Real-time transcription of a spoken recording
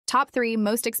Top 3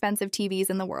 most expensive TVs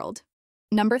in the world.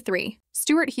 Number 3.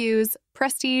 Stuart Hughes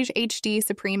Prestige HD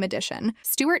Supreme Edition.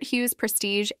 Stuart Hughes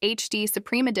Prestige HD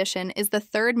Supreme Edition is the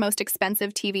third most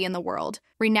expensive TV in the world,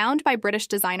 renowned by British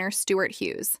designer Stuart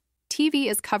Hughes. TV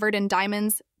is covered in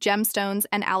diamonds, gemstones,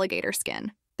 and alligator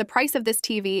skin. The price of this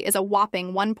TV is a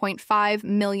whopping $1.5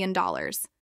 million.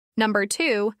 Number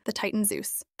 2. The Titan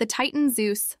Zeus. The Titan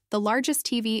Zeus, the largest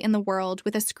TV in the world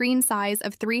with a screen size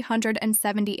of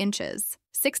 370 inches.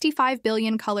 65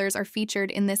 billion colors are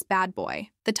featured in this bad boy.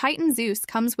 The Titan Zeus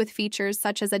comes with features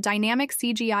such as a dynamic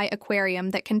CGI aquarium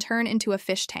that can turn into a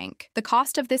fish tank. The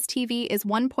cost of this TV is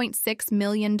 $1.6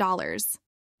 million.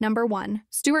 Number 1.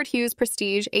 Stuart Hughes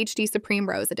Prestige HD Supreme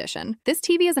Rose Edition. This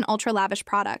TV is an ultra-lavish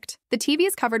product. The TV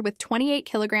is covered with 28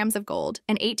 kilograms of gold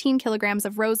and 18 kilograms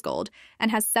of rose gold and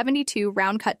has 72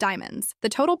 round-cut diamonds. The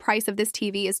total price of this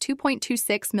TV is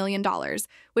 $2.26 million,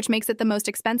 which makes it the most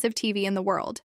expensive TV in the world.